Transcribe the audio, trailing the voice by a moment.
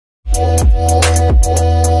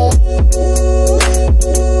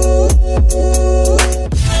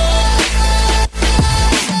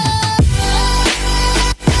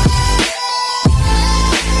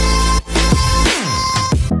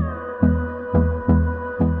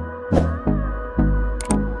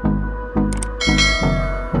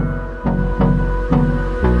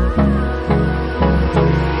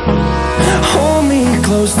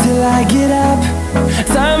close till I get up.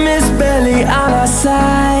 Time is barely on our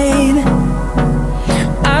side.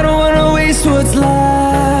 I don't wanna waste what's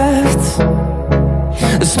left.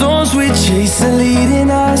 The storms we chase are leading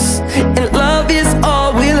us, and love is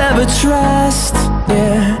all we'll ever trust.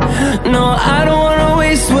 Yeah, no, I don't wanna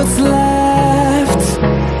waste what's left.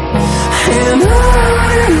 And on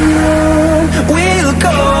we'll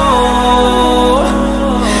go,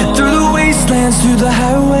 through the wastelands, through the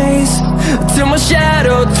highways, till my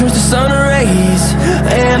shadow turns to sun rays.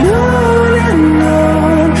 And on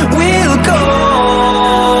we'll go,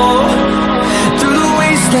 through the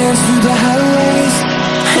wastelands, through the highways,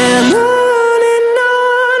 and on we'll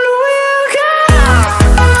go.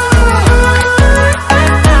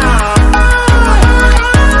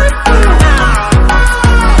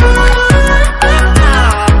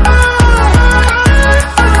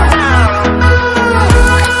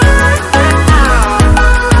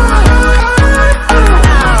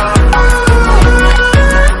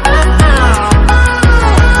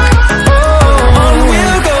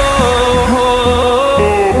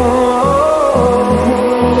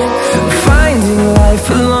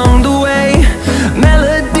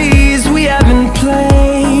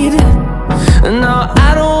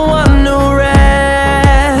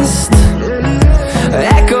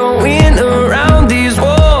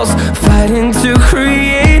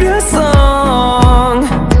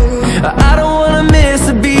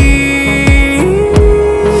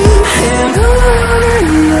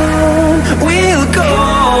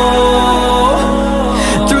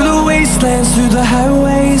 Through the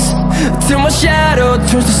highways, till my shadow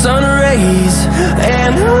turns to sun rays.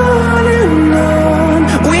 And on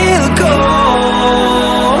we'll go,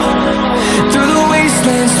 through the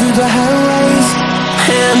wastelands, through the highways,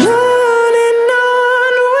 and on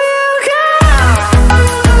we'll go.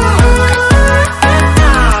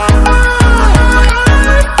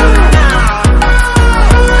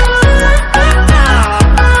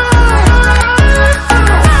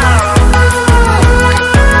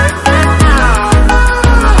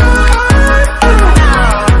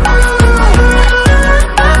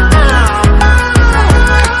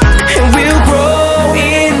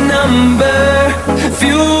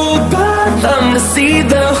 See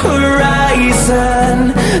the horizon,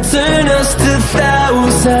 turn us to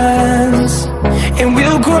thousands, and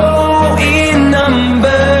we'll grow in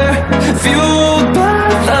number, fueled by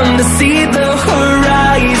them. To see the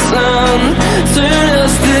horizon, turn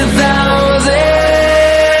us to thousands,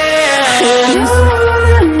 and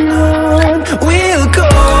on we'll go,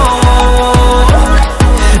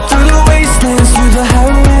 through the wastelands, through the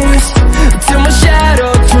highways, till my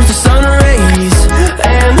shadow turns to sun rays.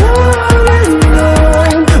 And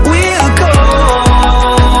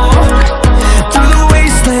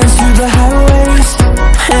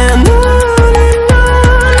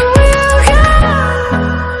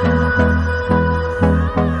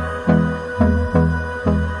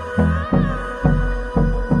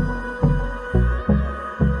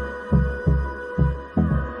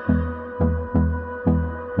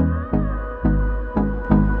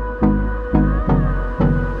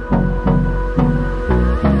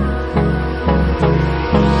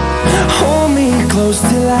close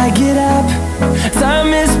till I get up.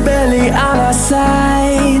 Time is barely on our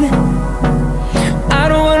side. I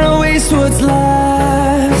don't wanna waste what's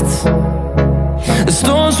left. The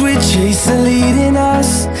storms we chase are leading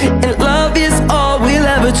us, and love is all we'll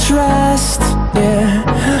ever trust. Yeah,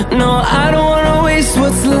 no, I don't wanna waste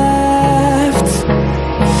what's left.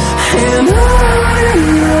 And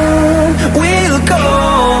on we'll go,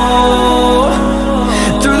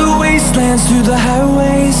 through the wastelands, through the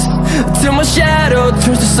highways, till my shadow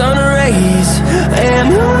turns to sun rays. And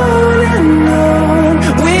on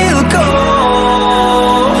we'll go,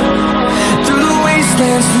 through the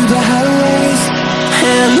wastelands, through the highways,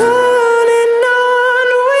 and on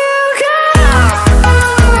we'll go.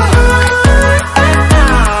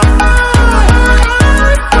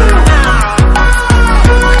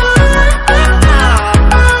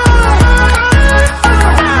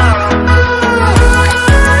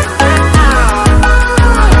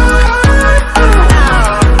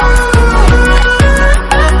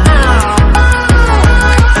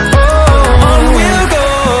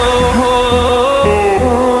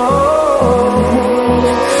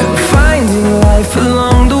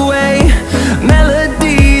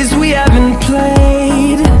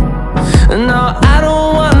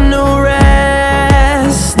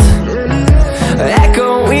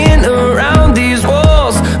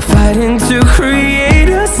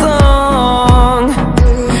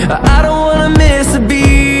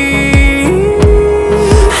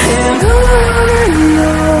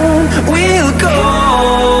 we'll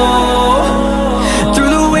go.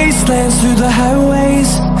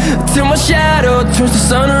 till my shadow turns to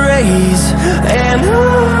sun rays. And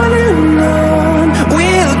on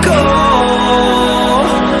we'll go,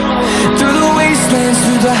 through the wastelands,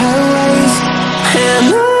 through the highways. And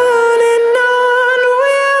on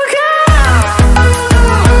we'll go.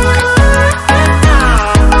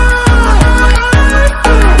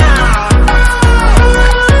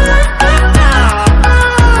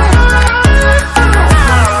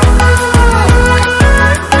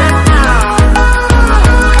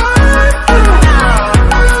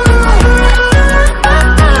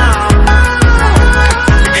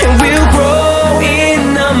 And we'll grow in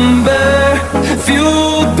number,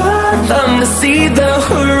 fueled by them to see the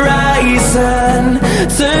horizon,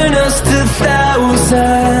 turn us to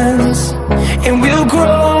thousands. And we'll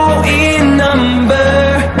grow in number,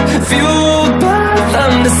 fueled by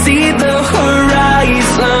them to see the